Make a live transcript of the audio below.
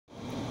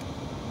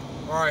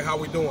Alright, how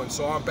we doing?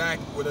 So I'm back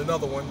with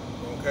another one,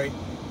 okay?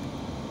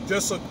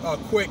 Just a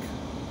quick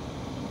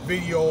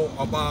video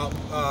about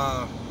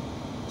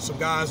some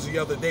guys the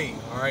other day,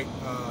 alright?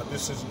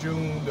 This is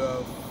June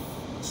the,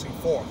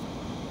 4th.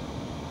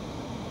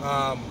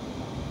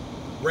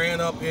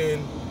 Ran up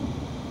in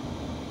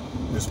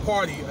this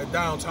party at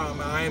downtown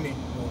Miami,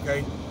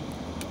 okay?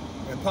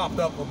 And popped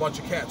up a bunch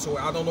of cats. So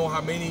I don't know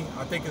how many,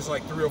 I think it's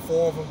like 3 or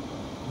 4 of them,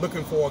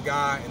 looking for a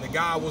guy, and the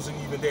guy wasn't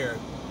even there.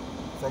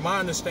 From my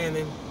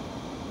understanding,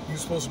 he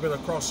was supposed to have been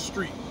across the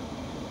street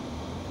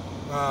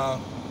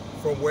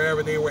from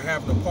wherever they were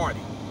having the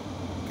party.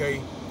 Okay,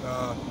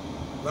 a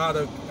lot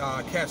of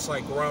cats,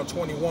 like around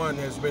 21,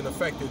 has been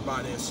affected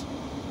by this.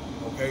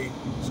 Okay,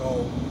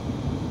 so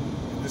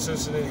this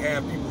incident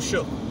had people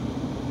shook.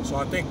 So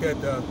I think that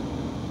the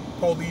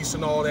police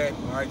and all that,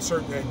 all right,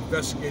 certain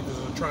investigators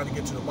are trying to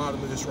get to the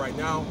bottom of this right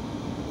now.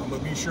 I'm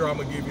gonna be sure I'm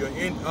gonna give you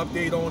an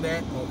update on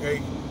that.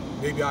 Okay,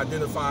 maybe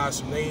identify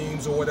some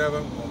names or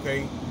whatever.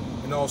 Okay.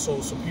 And also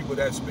some people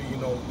that's been, you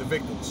know, the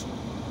victims,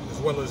 as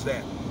well as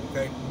that,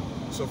 okay?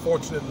 So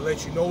fortunate to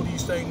let you know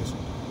these things,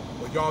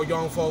 but y'all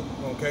young folk,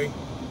 okay?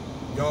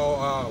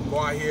 Y'all go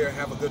out here,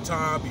 have a good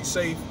time, be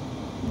safe,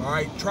 all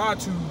right? Try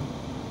to,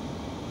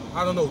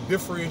 I don't know,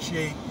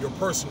 differentiate your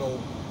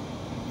personal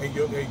and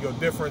your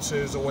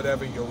differences or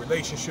whatever, your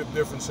relationship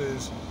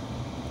differences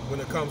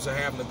when it comes to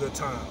having a good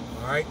time,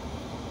 all right?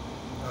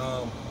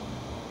 I'm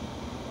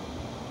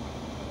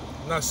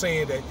not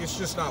saying that it's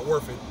just not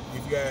worth it,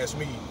 if you ask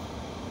me.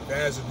 If it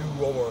has to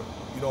do over,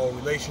 you know, a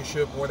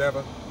relationship or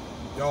whatever,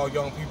 y'all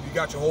young people, you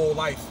got your whole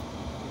life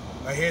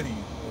ahead of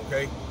you,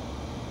 okay?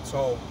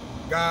 So,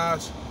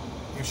 guys,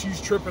 if she's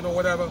tripping or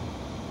whatever,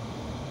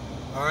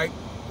 all right,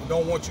 we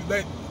don't want you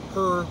let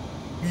her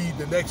be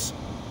the next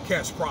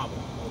cat's problem,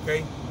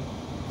 okay?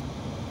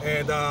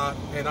 And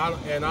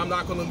I'm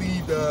not gonna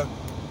leave the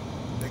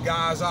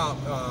guys out,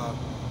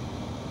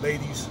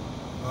 ladies,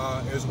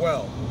 as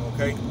well,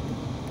 okay?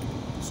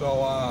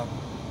 So,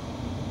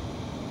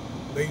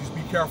 ladies,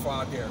 be careful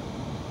out there.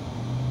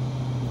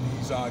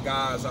 These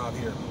guys out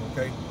here,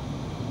 okay?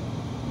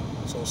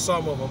 So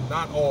some of them,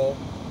 not all,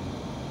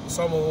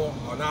 some of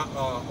them are not,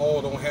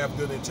 all don't have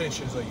good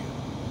intentions of you,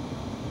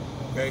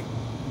 okay?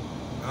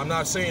 I'm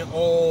not saying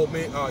all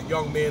men,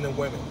 young men and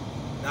women,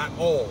 not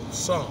all,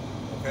 some,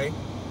 okay?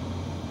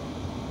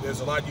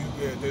 There's a lot of you,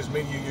 there's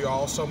many of you,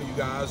 all, some of you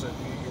guys are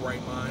in your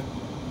right mind.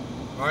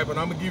 All right, but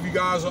I'm gonna give you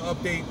guys an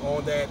update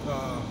on that,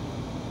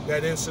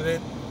 that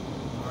incident.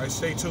 All right,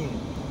 stay tuned.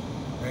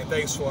 And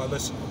thanks for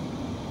listening.